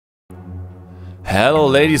Hello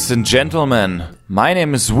ladies and gentlemen, my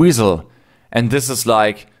name is Weasel and this is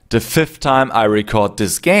like the 5th time I record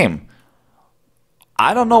this game.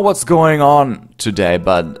 I don't know what's going on today,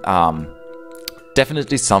 but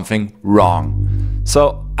definitely something wrong.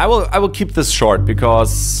 So I will keep this short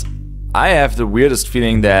because I have the weirdest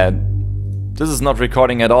feeling that this is not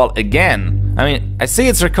recording at all again. I mean, I see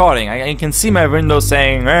it's recording, I can see my window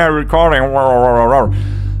saying recording,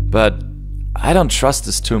 but I don't trust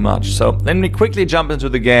this too much. So let me quickly jump into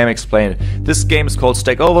the game, explain it. This game is called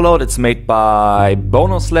Stack Overload. It's made by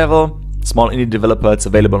Bonus Level, small indie developer. It's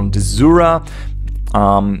available on Desura,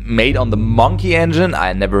 made on the Monkey engine.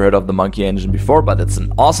 I never heard of the Monkey engine before, but it's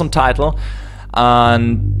an awesome title.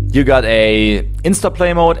 And you got a insta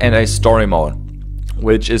play mode and a story mode,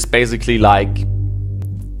 which is basically like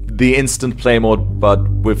the instant play mode, but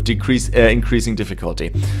with increasing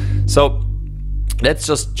difficulty. So let's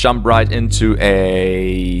just jump right into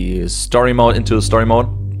a story mode.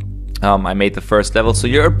 I made the first level. So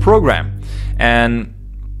you're a program, and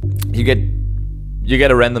you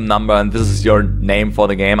get a random number, and this is your name for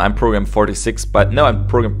the game. I'm program 46, but no, I'm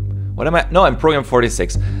program. What am I? No, I'm program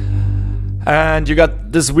 46. And you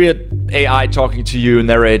got this weird AI talking to you,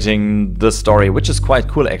 narrating the story, which is quite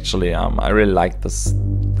cool actually. I really like this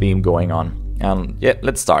theme going on. Yeah,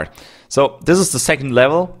 let's start. So this is the second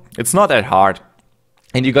level. It's not that hard.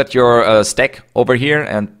 And you got your stack over here,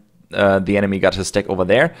 and the enemy got his stack over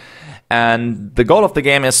there. And the goal of the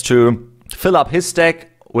game is to fill up his stack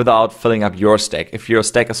without filling up your stack. If your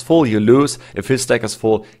stack is full, you lose. If his stack is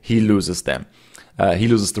full, he loses them. He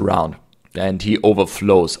loses the round, and he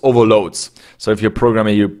overloads. So if you're a programmer,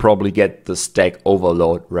 you probably get the stack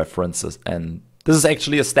overload references. And this is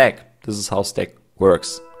actually a stack. This is how stack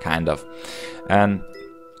works, kind of. And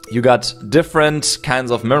you got different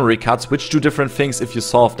kinds of memory cuts which do different things if you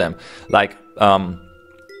solve them. Like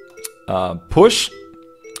push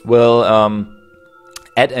will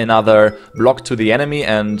add another block to the enemy,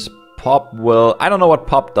 and pop will... I don't know what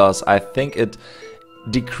pop does. I think it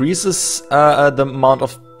decreases the amount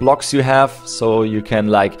of blocks you have, so you can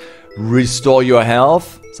like restore your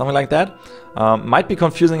health, something like that. Might be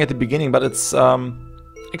confusing at the beginning, but it's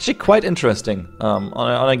actually quite interesting.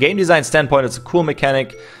 On a game design standpoint, it's a cool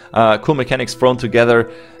mechanic. Cool mechanics thrown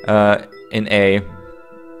together in a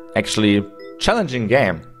actually challenging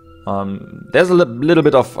game. There's a little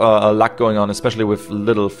bit of luck going on, especially with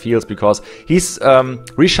little fields, because he's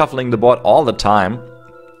reshuffling the board all the time,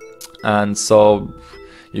 and so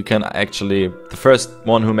you can actually, the first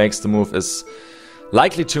one who makes the move is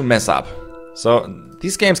likely to mess up. So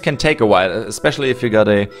these games can take a while, especially if you got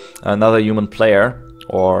another human player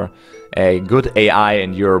or a good AI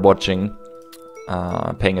and you're watching,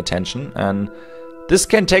 paying attention. And this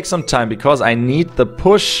can take some time because I need the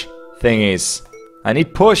push thingies. I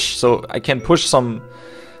need push so I can push some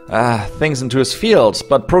things into his field.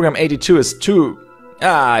 But program 82 is too...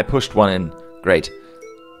 I pushed one in. Great.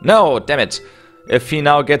 No, damn it. If he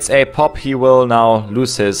now gets a pop, he will now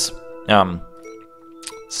lose his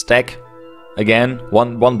stack again.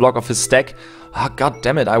 One block of his stack. God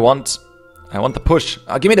damn it! I want the push.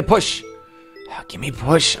 Give me the push. Give me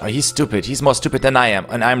push. Oh, he's stupid. He's more stupid than I am,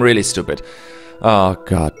 and I'm really stupid. Oh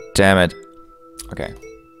god damn it. Okay.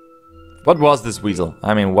 What was this, Weasel?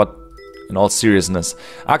 I mean, what? In all seriousness.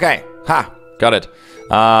 Okay. Ha. Got it.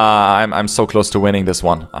 I'm so close to winning this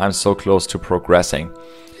one. I'm so close to progressing.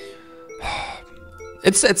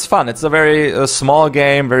 It's fun. It's a very small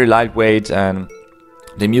game, very lightweight, and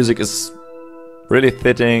the music is really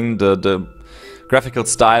fitting. The graphical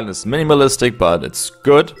style is minimalistic, but it's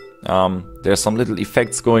good. There's some little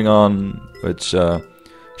effects going on which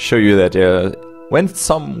show you that there went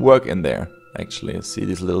some work in there. Actually, see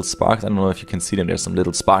these little sparks? I don't know if you can see them. There's some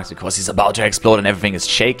little sparks because he's about to explode and everything is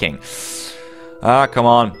shaking. Come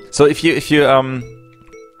on. So if you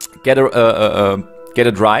get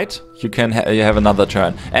it right, you have another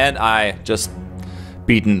turn. And I just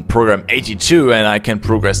beaten program 82 and I can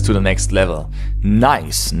progress to the next level.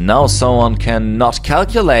 Nice. Now someone cannot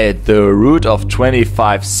calculate the root of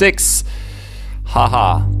 25/6.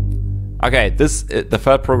 Haha. Okay, the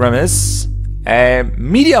third program is a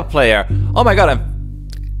media player. Oh my god, I'm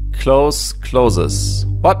closes.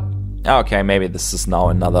 What? Okay, maybe this is now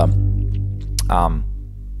another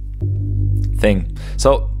thing.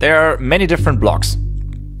 So there are many different blocks.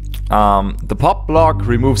 The pop block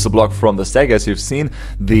removes the block from the stack, as you've seen.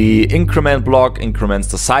 The increment block increments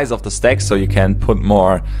the size of the stack, so you can put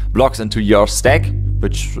more blocks into your stack,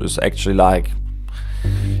 which is actually like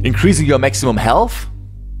increasing your maximum health.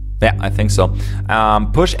 Yeah, I think so.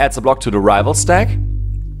 Push adds a block to the rival stack.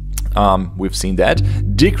 We've seen that.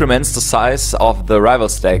 Decrements the size of the rival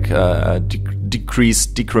stack,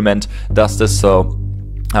 decrement does this, so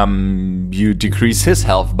you decrease his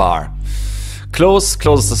health bar.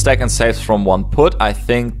 Closes the stack and saves from 1 put. I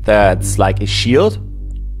think that's like a shield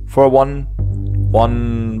for one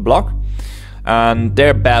block. And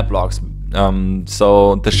they're bad blocks.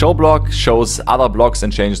 So the show block shows other blocks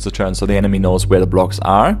and changes the turn, so the enemy knows where the blocks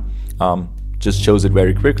are. Just shows it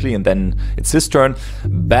very quickly, and then it's his turn.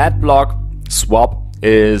 Bad block swap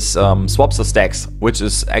is swaps the stacks, which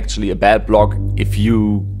is actually a bad block if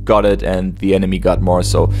you got it and the enemy got more.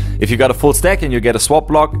 So if you got a full stack and you get a swap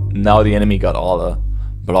block, now the enemy got all the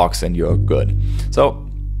blocks and you're good. So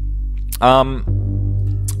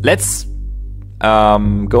let's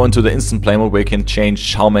go into the instant play mode, where you can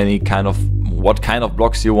change what kind of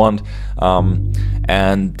blocks you want,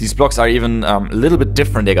 and these blocks are even a little bit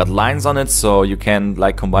different. They got lines on it, so you can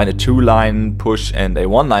like combine a 2-line push and a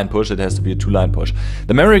 1-line push. It has to be a 2-line push.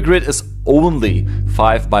 The memory grid is only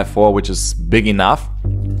 5x4, which is big enough.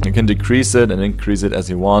 You can decrease it and increase it as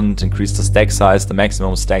you want, increase the stack size, the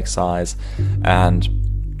maximum stack size, and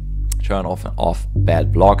turn off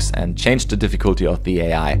bad blocks and change the difficulty of the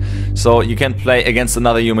AI. So you can play against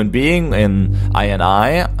another human being in I and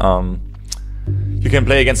I. You can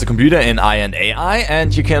play against a computer in I and AI,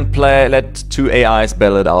 and you can let 2 AIs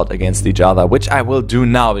battle it out against each other, which I will do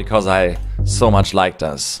now because I so much like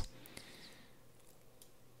this.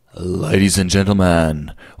 Ladies and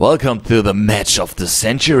gentlemen, welcome to the match of the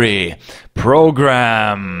century.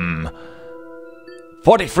 Program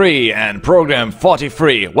 43 and Program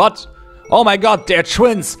 43. What? Oh my god, they're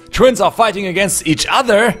twins! Twins are fighting against each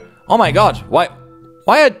other? Oh my god, why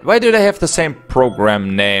do they have the same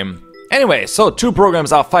program name? Anyway, so 2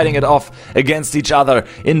 programs are fighting it off against each other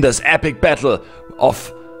in this epic battle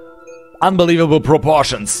of unbelievable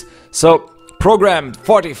proportions. So, Program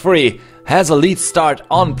 43 has a lead start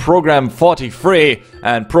on Program 43,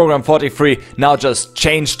 and Program 43 now just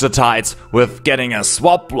changed the tides with getting a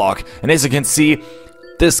swap block. And as you can see,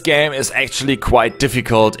 this game is actually quite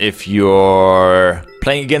difficult if you're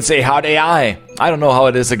playing against a hard AI. I don't know how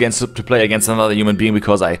it is to play against another human being,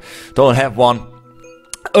 because I don't have one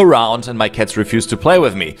around and my cats refuse to play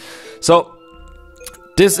with me. So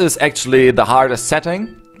this is actually the hardest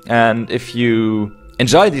setting, and if you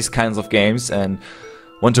enjoy these kinds of games and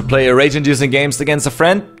want to play rage-inducing games against a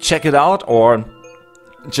friend, check it out, or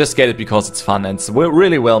just get it because it's fun and it's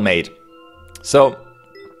really well made. So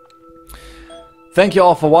thank you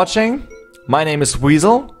all for watching. My name is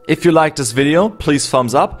Weasel. If you liked this video, please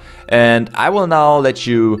thumbs up, and I will now let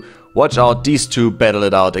you watch out these 2 battle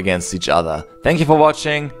it out against each other. Thank you for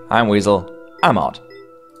watching. I'm Weasel. I'm out.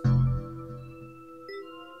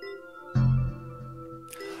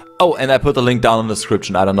 Oh, and I put the link down in the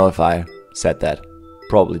description. I don't know if I said that.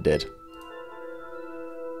 Probably did.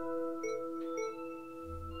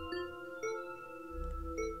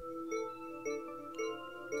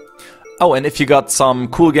 Oh, and if you got some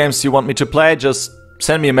cool games you want me to play, just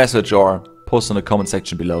send me a message or post in the comment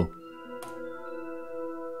section below.